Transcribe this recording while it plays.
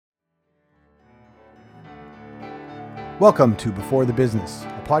Welcome to Before the Business,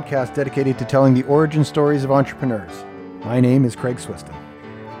 a podcast dedicated to telling the origin stories of entrepreneurs. My name is Craig Swiston.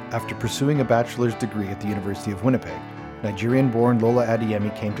 After pursuing a bachelor's degree at the University of Winnipeg, Nigerian-born Lola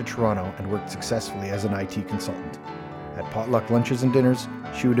Adeyemi came to Toronto and worked successfully as an IT consultant. At potluck lunches and dinners,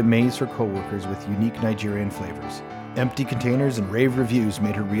 she would amaze her coworkers with unique Nigerian flavors. Empty containers and rave reviews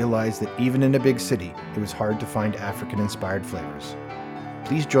made her realize that even in a big city, it was hard to find African-inspired flavors.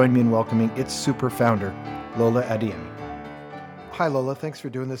 Please join me in welcoming It's Super founder, Lola Adeyemi. Hi, Lola. Thanks for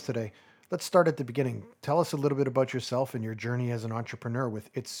doing this today. Let's start at the beginning. Tell us a little bit about yourself and your journey as an entrepreneur with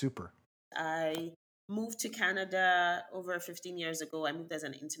It's Super. I moved to Canada over 15 years ago. I moved as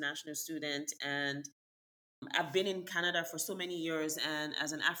an international student, and I've been in Canada for so many years. And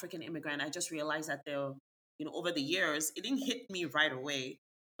as an African immigrant, I just realized that over the years, it didn't hit me right away,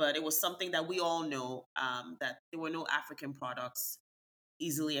 but it was something that we all know, that there were no African products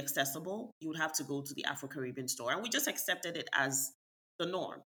easily accessible. You would have to go to the Afro-Caribbean store. And we just accepted it as the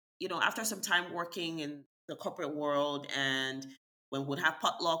norm. After some time working in the corporate world, and when we would have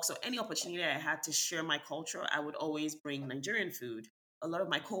potlucks or any opportunity I had to share my culture, I would always bring Nigerian food. A lot of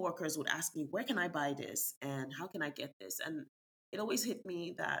my coworkers would ask me, where can I buy this? And how can I get this? And it always hit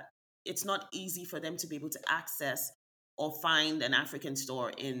me that it's not easy for them to be able to access or find an African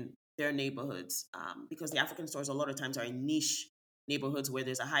store in their neighborhoods, because the African stores a lot of times are in niche neighborhoods where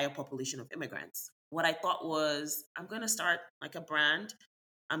there's a higher population of immigrants. What I thought was, I'm going to start like a brand.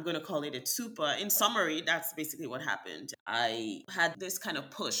 I'm going to call it It's Super. In summary, that's basically what happened. I had this kind of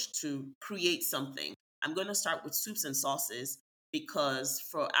push to create something. I'm going to start with soups and sauces because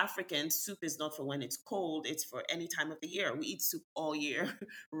for Africans, soup is not for when it's cold, it's for any time of the year. We eat soup all year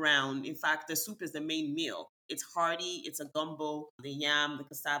round. In fact, the soup is the main meal. It's hearty, it's a gumbo. The yam, the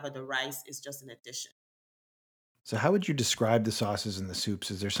cassava, the rice is just an addition. So how would you describe the sauces and the soups?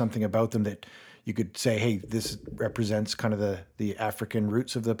 Is there something about them that you could say, hey, this represents kind of the African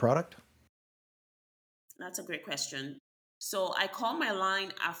roots of the product? That's a great question. So I call my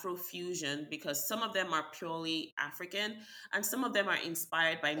line Afrofusion because some of them are purely African and some of them are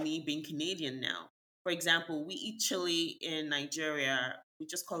inspired by me being Canadian now. For example, we eat chili in Nigeria. We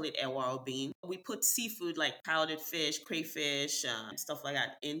just call it ewa bean. We put seafood like powdered fish, crayfish, stuff like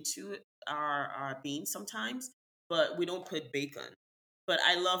that into our beans sometimes, but we don't put bacon. But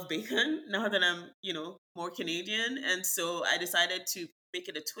I love bacon now that I'm, more Canadian. And so I decided to make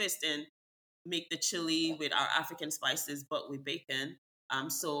it a twist and make the chili with our African spices, but with bacon.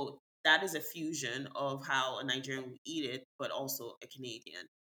 So that is a fusion of how a Nigerian would eat it, but also a Canadian.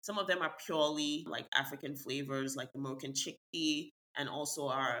 Some of them are purely like African flavors, like the Moroccan chickpea, and also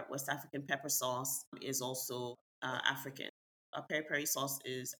our West African pepper sauce is also African. Our peri peri sauce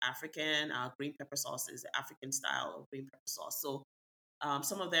is African. Our green pepper sauce is African style of green pepper sauce. So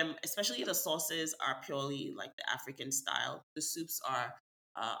some of them, especially the sauces, are purely like the African style. The soups are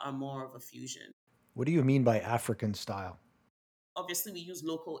more of a fusion. What do you mean by African style? Obviously, we use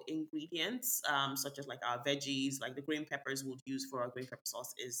local ingredients, such as like our veggies, like the green peppers we'll use for our green pepper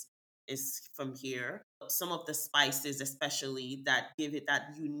sauce is from here. Some of the spices, especially that give it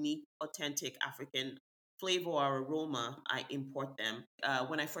that unique, authentic African flavor or aroma, I import them.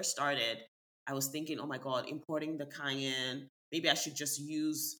 When I first started, I was thinking, oh my God, importing the cayenne. Maybe I should just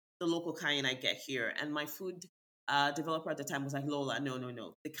use the local cayenne I get here. And my food developer at the time was like, Lola, no, no,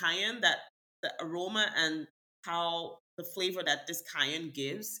 no. The cayenne, that the aroma and how the flavor that this cayenne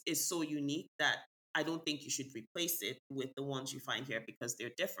gives is so unique that I don't think you should replace it with the ones you find here because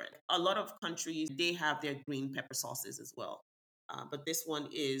they're different. A lot of countries, they have their green pepper sauces as well. But this one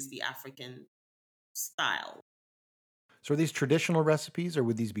is the African style. So are these traditional recipes or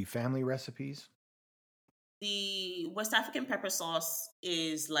would these be family recipes? The West African pepper sauce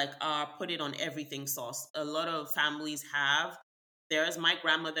is like our put it on everything sauce. A lot of families have theirs. My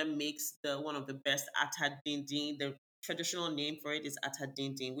grandmother makes the one of the best atadindin. The traditional name for it is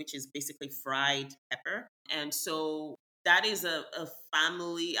atadindin, which is basically fried pepper. And so that is a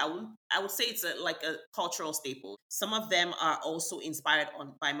family. I would say it's like a cultural staple. Some of them are also inspired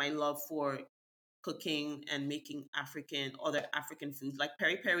on by my love for cooking and making other African foods. Like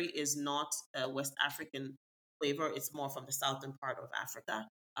peri peri is not a West African flavor; it's more from the southern part of Africa.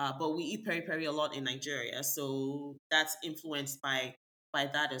 But we eat peri peri a lot in Nigeria, so that's influenced by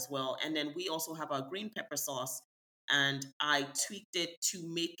that as well. And then we also have our green pepper sauce, and I tweaked it to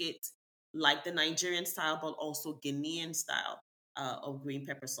make it like the Nigerian style, but also Ghanaian style of green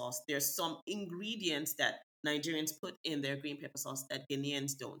pepper sauce. There's some ingredients that Nigerians put in their green pepper sauce that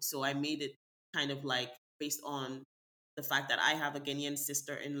Ghanaians don't. So I made it kind of like based on the fact that I have a Ghanaian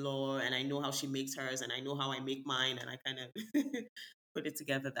sister-in-law and I know how she makes hers and I know how I make mine and I kind of put it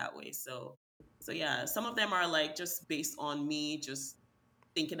together that way. So So yeah, some of them are like just based on me just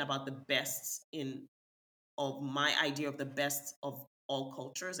thinking about the best in of my idea of the best of all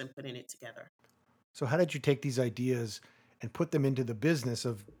cultures and putting it together. So, how did you take these ideas and put them into the business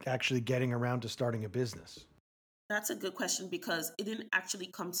of actually getting around to starting a business? That's a good question because it didn't actually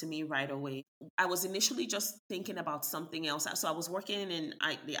come to me right away. I was initially just thinking about something else. So I was working in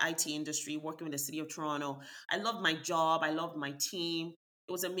the IT industry, working with the city of Toronto. I loved my job. I loved my team.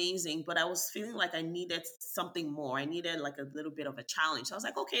 It was amazing, but I was feeling like I needed something more. I needed like a little bit of a challenge. So I was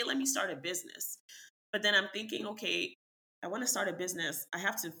like, okay, let me start a business. But then I'm thinking, okay, I want to start a business. I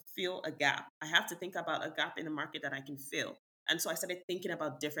have to fill a gap. I have to think about a gap in the market that I can fill. And so I started thinking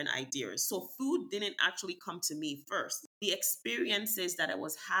about different ideas. So food didn't actually come to me first. The experiences that I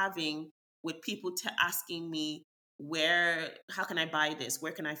was having with people asking me, how can I buy this?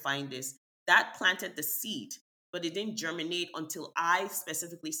 Where can I find this? That planted the seed, but it didn't germinate until I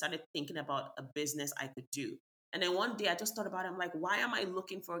specifically started thinking about a business I could do. And then one day I just thought about it. I'm like, why am I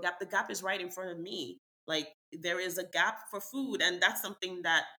looking for a gap? The gap is right in front of me. Like there is a gap for food, and that's something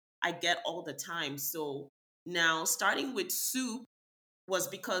that I get all the time. So now, starting with soup was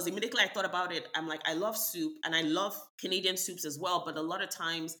because immediately I thought about it. I'm like, I love soup and I love Canadian soups as well, but a lot of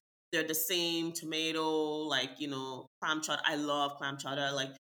times they're the same tomato, like, clam chowder. I love clam chowder, like,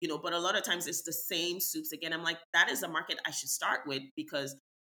 but a lot of times it's the same soups again. I'm like, that is a market I should start with because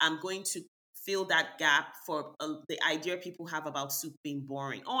I'm going to fill that gap for the idea people have about soup being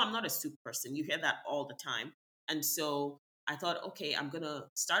boring. Oh, I'm not a soup person. You hear that all the time. And so I thought, okay, I'm gonna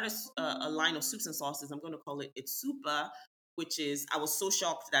start a line of soups and sauces. I'm gonna call it It's Supa, which is I was so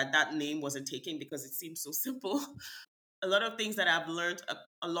shocked that that name wasn't taken because it seems so simple. A lot of things that I've learned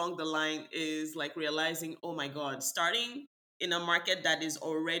along the line is like realizing, oh my God, starting in a market that is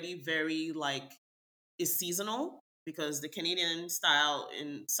already very like is seasonal because the Canadian style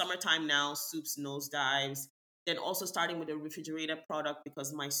in summertime now soups nosedives. Then also starting with a refrigerated product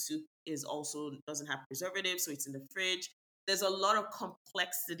because my soup is also doesn't have preservatives, so it's in the fridge. There's a lot of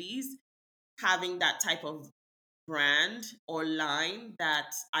complexities having that type of brand or line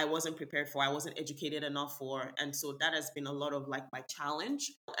that I wasn't prepared for. I wasn't educated enough for. And so that has been a lot of like my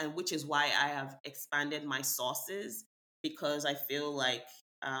challenge, and which is why I have expanded my sauces because I feel like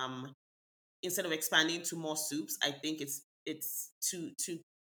instead of expanding to more soups, I think it's to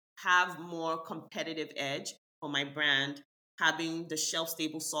have more competitive edge for my brand, having the shelf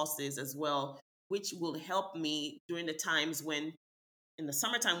stable sauces as well, which will help me during the times when in the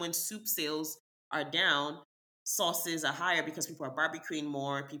summertime when soup sales are down, sauces are higher because people are barbecuing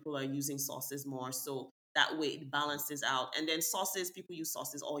more, people are using sauces more. So that way it balances out. And then sauces, people use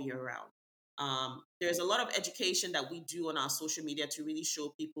sauces all year round. There's a lot of education that we do on our social media to really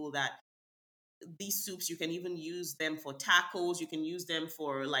show people that these soups, you can even use them for tacos, you can use them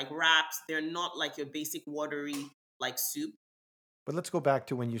for like wraps. They're not like your basic watery like soup. But let's go back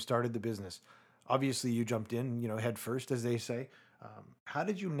to when you started the business. Obviously, you jumped in, head first, as they say. How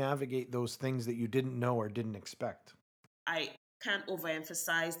did you navigate those things that you didn't know or didn't expect? I can't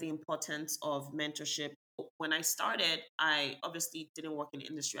overemphasize the importance of mentorship. When I started, I obviously didn't work in the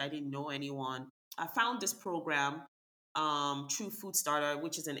industry. I didn't know anyone. I found this program, True Food Starter,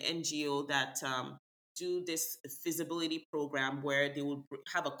 which is an NGO that do this feasibility program where they would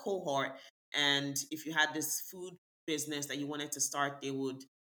have a cohort, and if you had this food business that you wanted to start, they would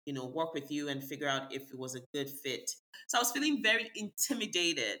work with you and figure out if it was a good fit. So I was feeling very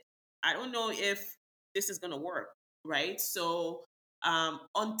intimidated. I don't know if this is going to work, right? So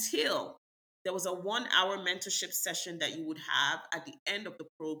until there was a 1 hour mentorship session that you would have at the end of the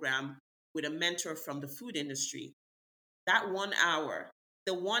program with a mentor from the food industry. That 1 hour,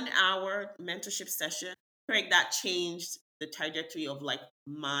 the 1 hour mentorship session, Craig, that changed the trajectory of like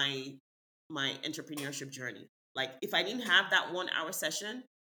my entrepreneurship journey. Like if I didn't have that 1 hour session,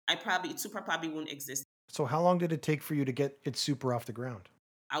 Super probably wouldn't exist. So, how long did it take for you to get it super off the ground?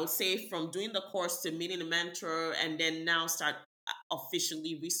 I would say from doing the course to meeting a mentor and then now start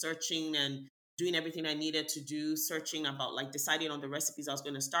officially researching and doing everything I needed to do, searching about like deciding on the recipes I was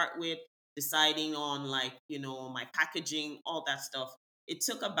going to start with, deciding on like, my packaging, all that stuff. It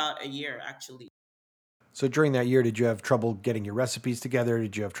took about a year actually. So, during that year, did you have trouble getting your recipes together?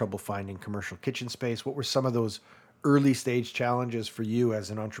 Did you have trouble finding commercial kitchen space? What were some of those early stage challenges for you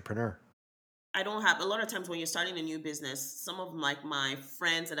as an entrepreneur? I don't have a lot of times when you're starting a new business, some of like my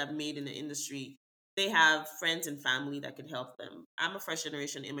friends that I've made in the industry, they have friends and family that could help them. I'm a first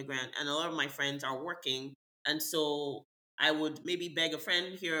generation immigrant and a lot of my friends are working. And so I would maybe beg a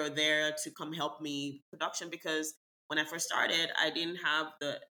friend here or there to come help me production because when I first started, I didn't have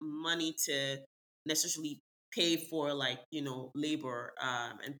the money to necessarily pay for like, labor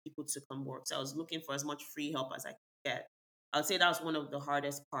and people to come work. So I was looking for as much free help as I could get. I would say that was one of the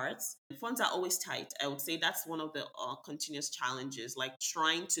hardest parts. Funds are always tight. I would say that's one of the continuous challenges, like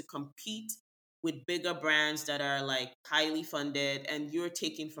trying to compete with bigger brands that are like highly funded and you're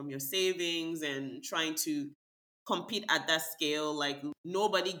taking from your savings and trying to compete at that scale. Like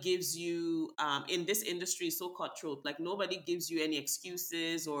nobody gives you in this industry is so cutthroat, like nobody gives you any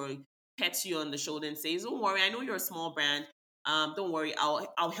excuses or pets you on the shoulder and says, don't worry, I know you're a small brand, don't worry,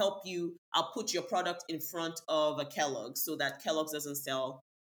 I'll help you, I'll put your product in front of a Kellogg's so that Kellogg's doesn't sell,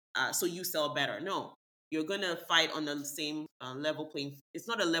 so you sell better. No, you're gonna fight on the same level playing. It's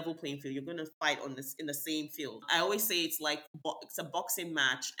not a level playing field. You're gonna fight on this in the same field. I always say it's like it's a boxing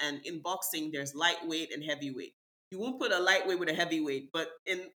match, and in boxing there's lightweight and heavyweight. You won't put a lightweight with a heavyweight, but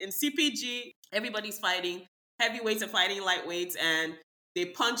in CPG everybody's fighting. Heavyweights are fighting lightweights, and they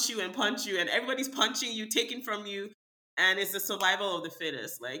punch you, and everybody's punching you, taking from you, and it's the survival of the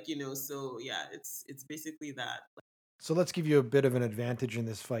fittest. So yeah, it's basically that. So let's give you a bit of an advantage in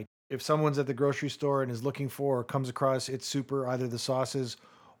this fight. If someone's at the grocery store and is looking for or comes across It's Super, either the sauces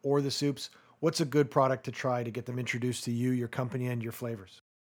or the soups, what's a good product to try to get them introduced to you, your company, and your flavors?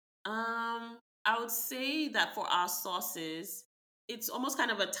 I would say that for our sauces, it's almost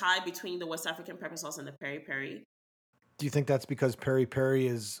kind of a tie between the West African pepper sauce and the peri peri. Do you think that's because peri peri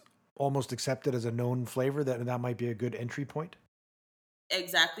is almost accepted as a known flavor that might be a good entry point?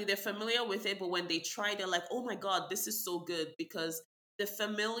 Exactly. They're familiar with it, but when they try, they're like, oh my God, this is so good, because they're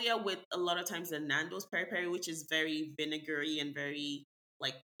familiar with a lot of times the Nando's peri peri, which is very vinegary and very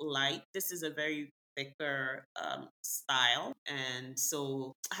like light. This is a very thicker style, and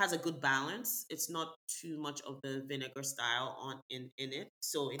so has a good balance. It's not too much of the vinegar style in it,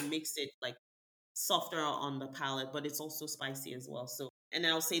 so it makes it like softer on the palate, but it's also spicy as well. So, and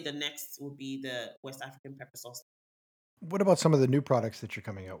I'll say the next will be the West African pepper sauce. What about some of the new products that you're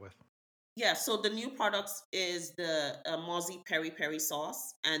coming out with? Yeah, so the new products is the Mozzie peri peri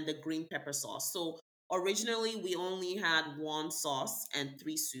sauce and the green pepper sauce. So originally we only had one sauce and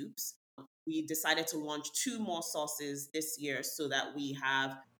three soups. We decided to launch two more sauces this year so that we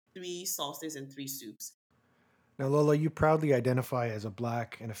have three sauces and three soups. Now, Lola, you proudly identify as a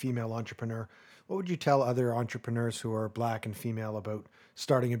Black and a female entrepreneur. What would you tell other entrepreneurs who are Black and female about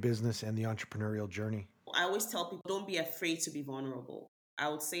starting a business and the entrepreneurial journey? I always tell people, don't be afraid to be vulnerable. I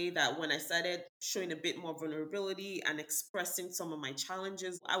would say that when I started showing a bit more vulnerability and expressing some of my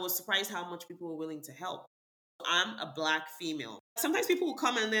challenges, I was surprised how much people were willing to help. I'm a Black female. Sometimes people will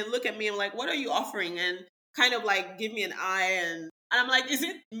come and then look at me and like, what are you offering? And kind of like give me an eye, and I'm like, is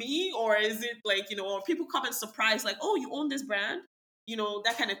it me, or is it like, or people come and surprise like, oh, you own this brand?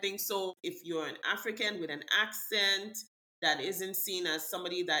 That kind of thing. So if you're an African with an accent that isn't seen as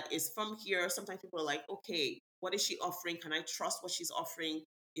somebody that is from here, sometimes people are like, okay, what is she offering? Can I trust what she's offering?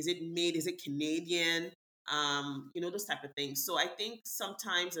 Is it made? Is it Canadian? Those type of things. So I think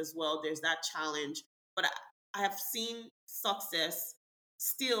sometimes as well, there's that challenge. But I have seen success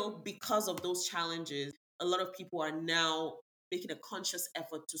still because of those challenges. A lot of people are now making a conscious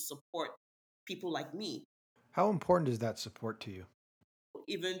effort to support people like me. How important is that support to you?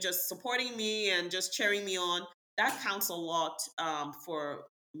 Even just supporting me and just cheering me on, that counts a lot for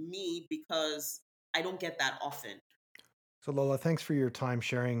me, because I don't get that often. So, Lola, thanks for your time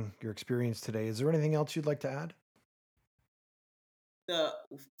sharing your experience today. Is there anything else you'd like to add? The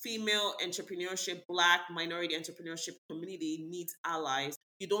female entrepreneurship, Black minority entrepreneurship community needs allies.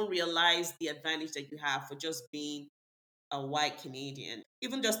 You don't realize the advantage that you have for just being a white Canadian.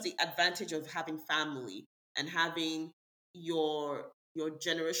 Even just the advantage of having family and having your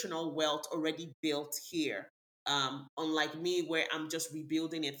generational wealth already built here. Unlike me, where I'm just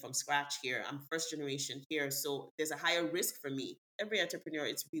rebuilding it from scratch here. I'm first generation here, so there's a higher risk for me. Every entrepreneur,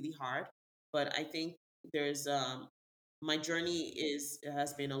 it's really hard, but I think there's my journey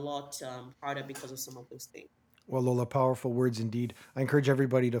has been a lot harder because of some of those things. Well, Lola, powerful words indeed. I encourage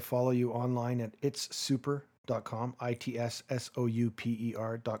everybody to follow you online at itssuper.com, ITSSOUPER.com.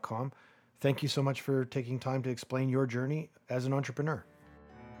 Thank you so much for taking time to explain your journey as an entrepreneur.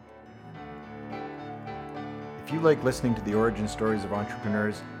 If you like listening to the origin stories of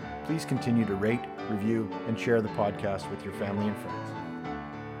entrepreneurs, please continue to rate, review, and share the podcast with your family and friends.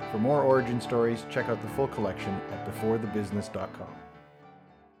 For more origin stories, check out the full collection at beforethebusiness.com.